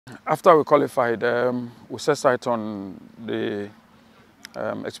After we qualified, we set sight on the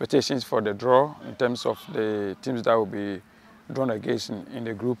expectations for the draw in terms of the teams that will be drawn against in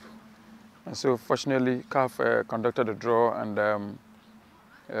the group. And so fortunately, CAF conducted the draw, and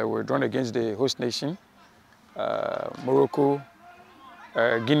we were drawn against the host nation, Morocco,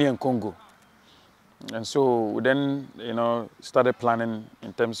 Guinea and Congo. And so we then, started planning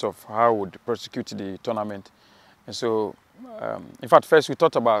in terms of how we would prosecute the tournament. And so, in fact, first we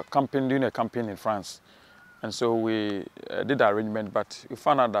thought about doing a campaign in France. And so we did the arrangement, but we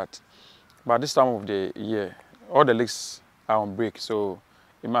found out that by this time of the year, all the leagues are on break. So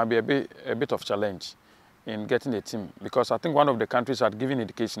it might be a bit of challenge in getting a team, because I think one of the countries had given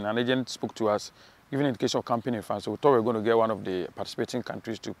indication, an agent spoke to us, giving indication of campaign in France. So we thought we were going to get one of the participating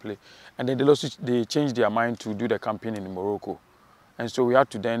countries to play. And then they changed their mind to do the campaign in Morocco. And so we had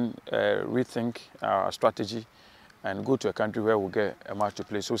to then rethink our strategy and go to a country where we'll get a match to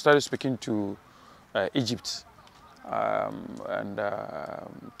play. So we started speaking to Egypt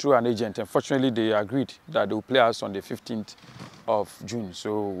through an agent. Unfortunately, they agreed that they will play us on the 15th of June.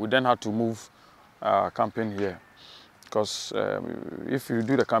 So we then had to move our campaign here, because if you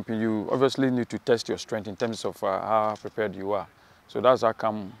do the campaign, you obviously need to test your strength in terms of how prepared you are. So that's how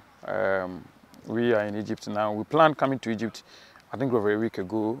come we are in Egypt now. We planned coming to Egypt, I think, over a week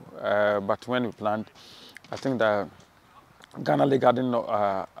ago, but when we planned, I think that Ghana League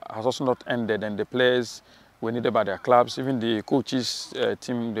has also not ended, and the players were needed by their clubs. Even the coaches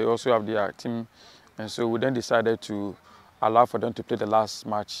team, they also have their team. And so we then decided to allow for them to play the last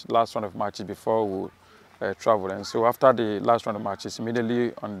round of matches before we travel. And so after the last round of matches,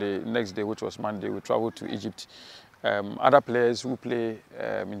 immediately on the next day, which was Monday, we traveled to Egypt. Other players who play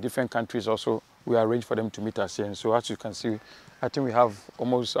in different countries also, we arranged for them to meet us here. And so as you can see, I think we have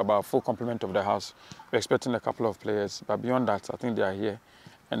almost about full complement of the house. We're expecting a couple of players, but beyond that, I think they are here.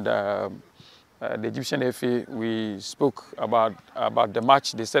 And the Egyptian FA, we spoke about the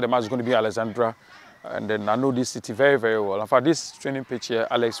match. They said the match is going to be Alexandra. And then I know this city very, very well. In fact, this training pitch here,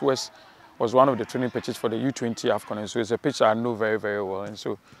 Alex West was one of the training pitches for the U20 Afcon. And so it's a pitch I know very, very well. And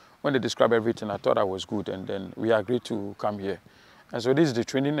so when they described everything, I thought I was good. And then we agreed to come here. And so this is the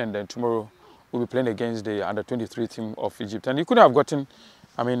training. And then tomorrow we'll be playing against the under-23 team of Egypt. And you could have gotten,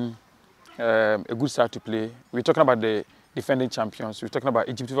 a good start to play. We're talking about the defending champions. We're talking about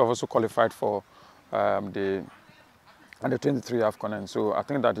Egypt, who have also qualified for the under-23 Afcon. And so I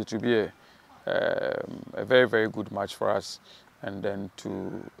think that it will be a very, very good match for us, and then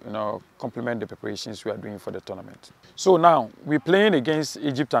to complement the preparations we are doing for the tournament. So now we're playing against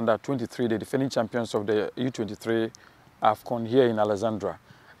Egypt under-23, the defending champions of the U23 Afcon here in Alexandra.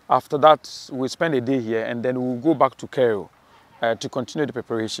 After that, we'll spend a day here, and then we'll go back to Cairo to continue the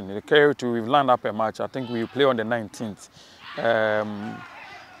preparation. In Cairo, we've lined up a match. I think we'll play on the 19th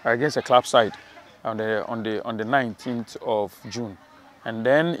against a club side on the 19th of June. And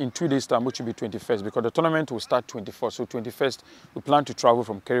then in 2 days' time, which will be 21st, because the tournament will start 24th. So 21st, we plan to travel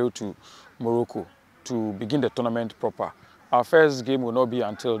from Cairo to Morocco to begin the tournament proper. Our first game will not be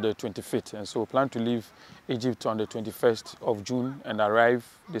until the 25th. And so we plan to leave Egypt on the 21st of June and arrive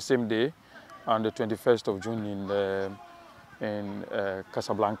the same day on the 21st of June in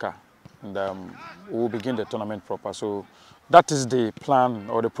Casablanca. And we'll begin the tournament proper. So that is the plan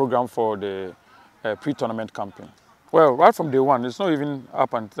or the program for the pre-tournament campaign. Well, right from day one, it's not even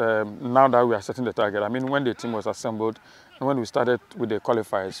up until now that we are setting the target. I mean, when the team was assembled and when we started with the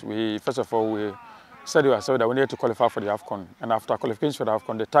qualifiers, first of all, we said to ourselves that we needed to qualify for the AFCON. And after qualification for the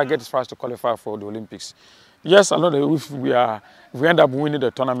AFCON, the target is for us to qualify for the Olympics. Yes, I know that if we end up winning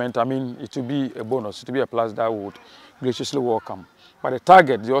the tournament, I mean, it will be a bonus, it will be a plus that we would graciously welcome. But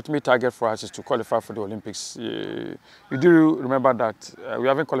the ultimate target for us is to qualify for the Olympics. You do remember that we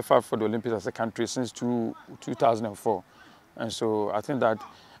haven't qualified for the Olympics as a country since 2004. And so I think that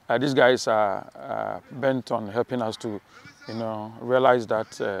these guys are bent on helping us to, realize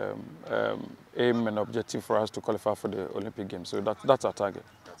that aim and objective for us to qualify for the Olympic Games. So that's our target.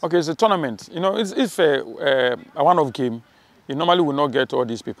 Okay, it's a tournament. If a one-off game, you normally will not get all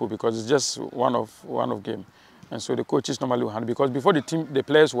these people because it's just one-off game. And so the coaches normally will handle, because before the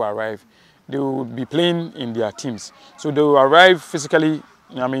players will arrive, they will be playing in their teams. So they will arrive physically,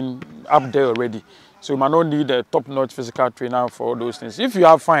 up there already. So you might not need a top-notch physical trainer for all those things. If you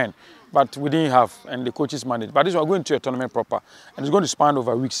have, fine, but we didn't have, and the coaches manage. But this one, going to a tournament proper, and it's going to span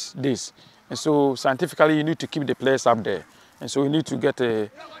over weeks, days. And so scientifically, you need to keep the players up there. And so we need to get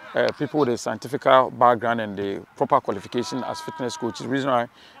people with a scientific background and the proper qualification as fitness coaches. The reason why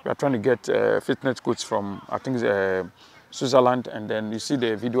we are trying to get fitness coach from, I think, Switzerland. And then you see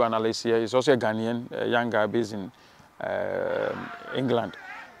the video analyst here. He's also a Ghanaian, a young guy based in England.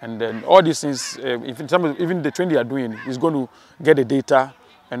 And then all these things, if in terms of even the training they are doing, is going to get the data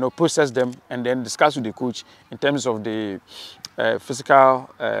and process them and then discuss with the coach in terms of the physical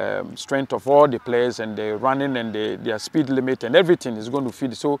strength of all the players and the running and their speed limit and everything is going to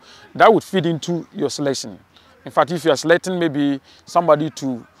feed. So that would feed into your selection. In fact, if you are selecting maybe somebody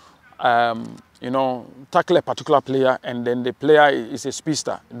to tackle a particular player and then the player is a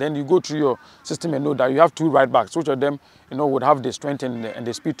speedster, then you go through your system and know that you have 2 right backs. Which of them, would have the strength and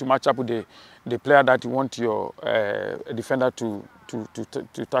the speed to match up with the player that you want your defender to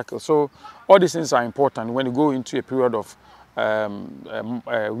tackle. So all these things are important when you go into a period of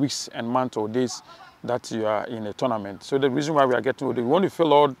weeks and months or days that you are in a tournament. So the reason why we are getting, we want to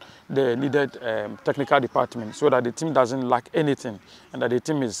fill all the needed technical department so that the team doesn't lack anything and that the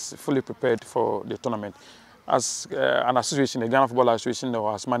team is fully prepared for the tournament. As an association, the Ghana Football Association,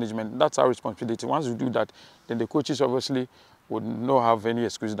 or as management, that's our responsibility. Once we do that, then the coaches obviously would not have any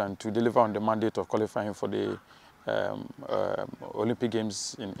excuse than to deliver on the mandate of qualifying for the Olympic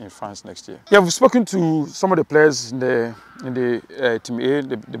Games in France next year. Yeah, we've spoken to some of the players in the Team A,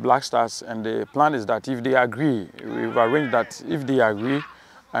 the Black Stars, and the plan is that if they agree, we've arranged that if they agree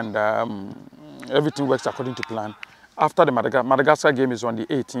and everything works according to plan, after the Madagascar game is on the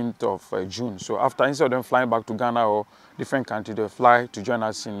 18th of June. So after, instead of them flying back to Ghana or different country, they'll fly to join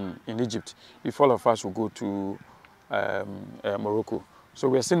us in Egypt. If all of us will go to Morocco. So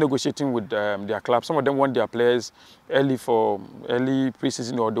we're still negotiating with their clubs. Some of them want their players early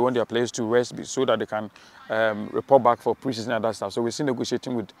pre-season, or they want their players to rest so that they can report back for pre-season and that stuff. So we're still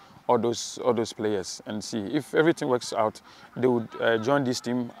negotiating with all those players and see if everything works out. They would join this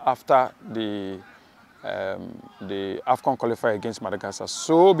team after the Afcon qualifier against Madagascar.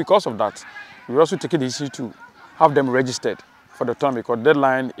 So because of that, we're also taking the issue to have them registered for the tournament, because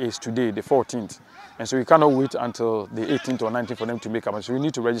deadline is today, the 14th. And so we cannot wait until the 18th or 19th for them to make up. So we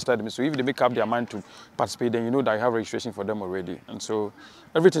need to register them. So if they make up their mind to participate, then you know that you have registration for them already. And so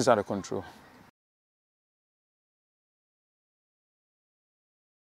everything's under control.